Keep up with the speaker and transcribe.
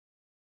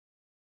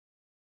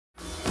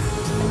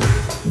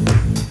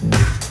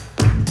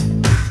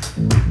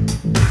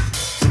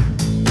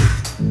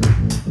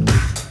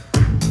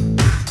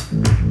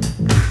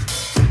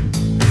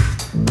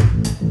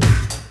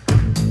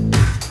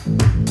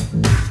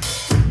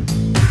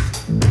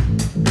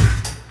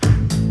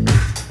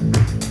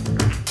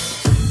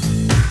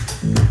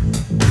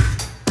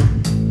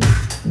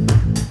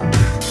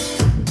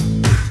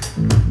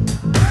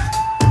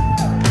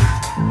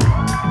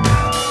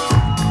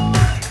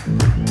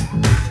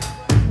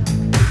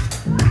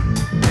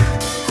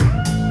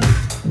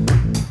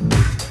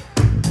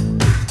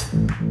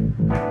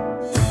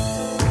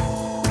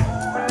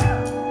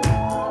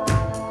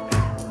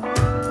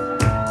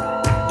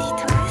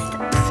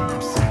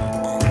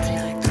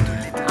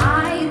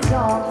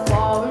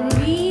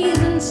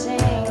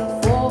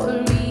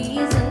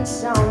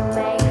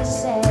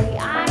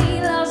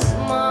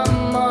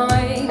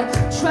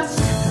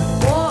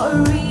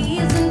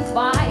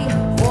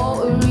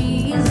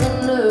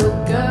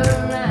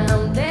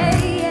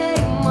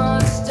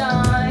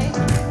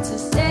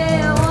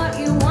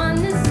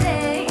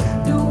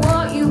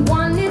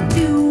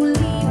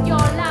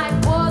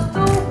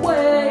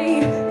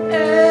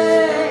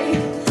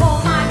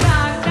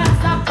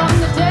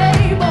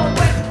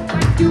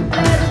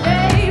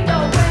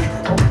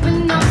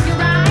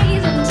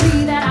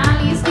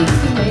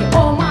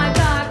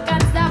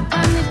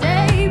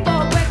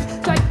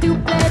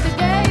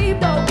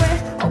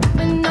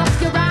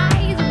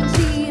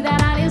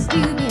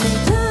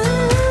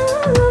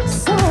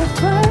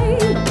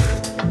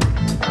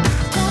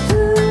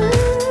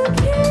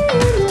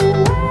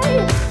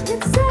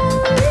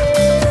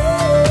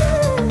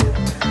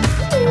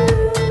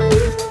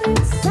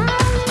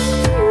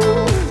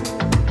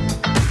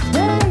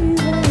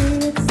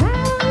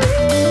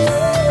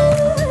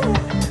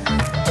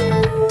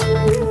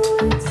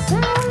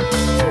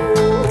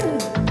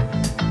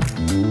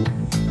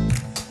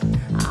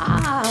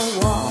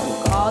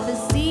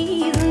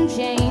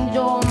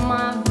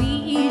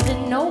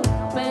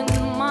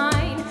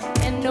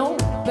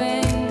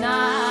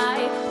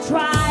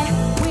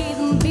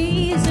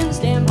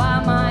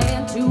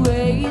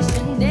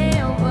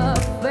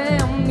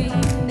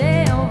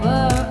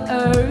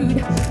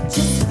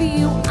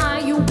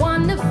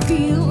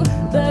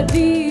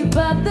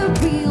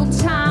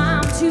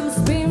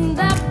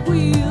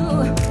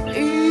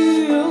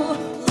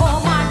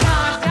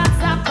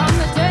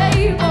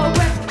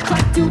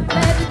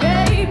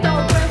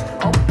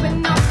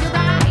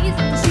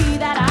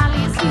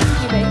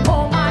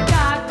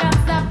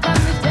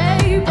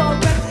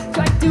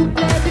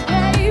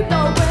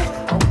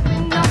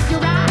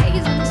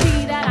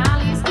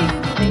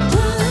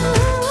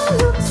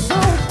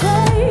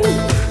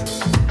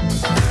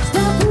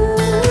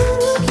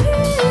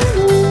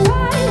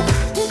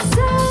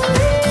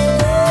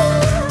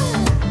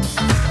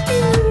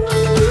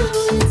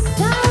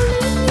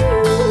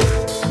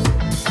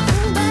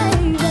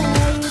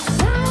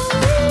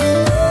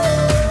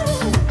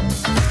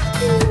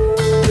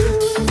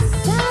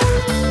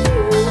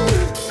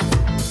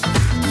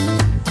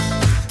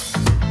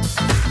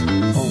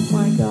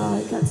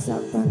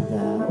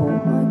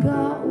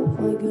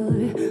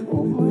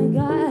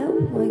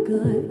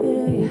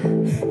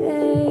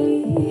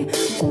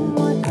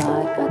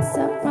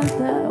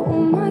Oh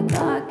my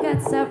God,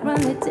 cats up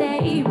run the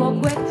table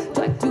quick.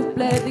 Try to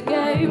play the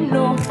game.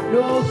 No,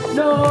 no,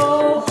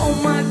 no.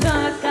 Oh my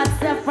God,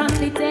 cats up run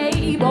the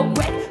table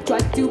quick. Try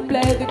to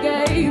play the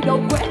game.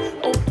 No quick.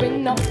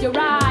 Open up your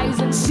eyes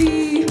and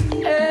see.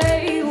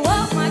 Hey,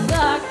 oh my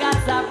God,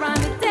 cats up run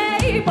the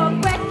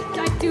table quick.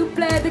 Try to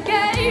play the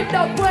game.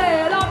 No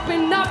quick.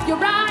 Open up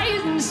your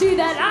eyes and see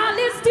that all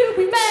is to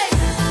be made.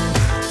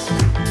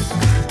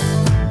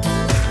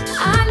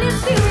 All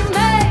is to be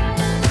made.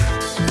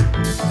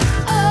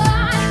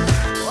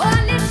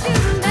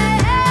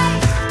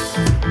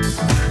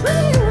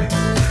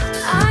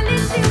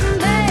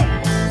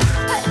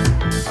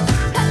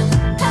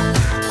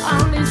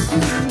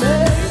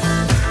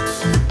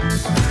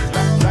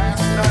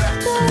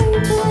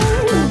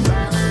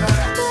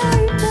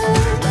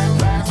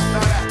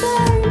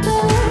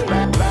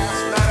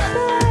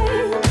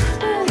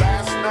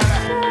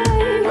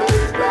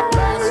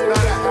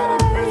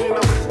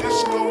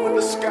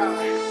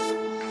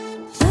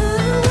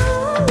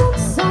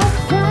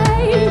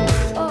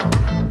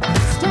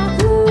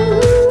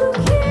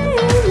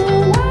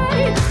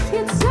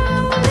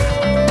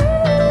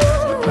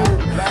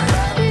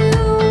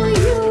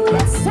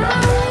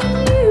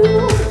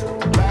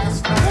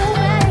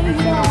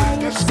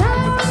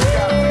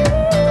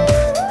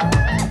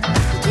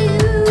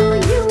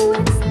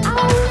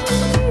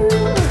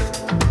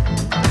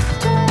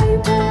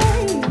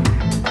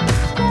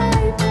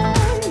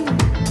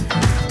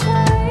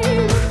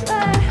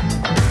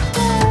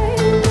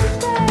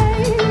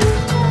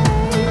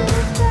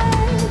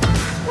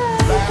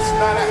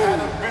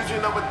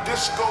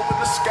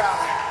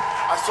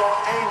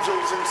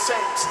 Angels and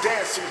saints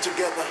dancing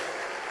together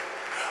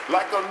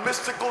like a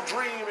mystical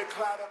dream. It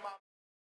clouded my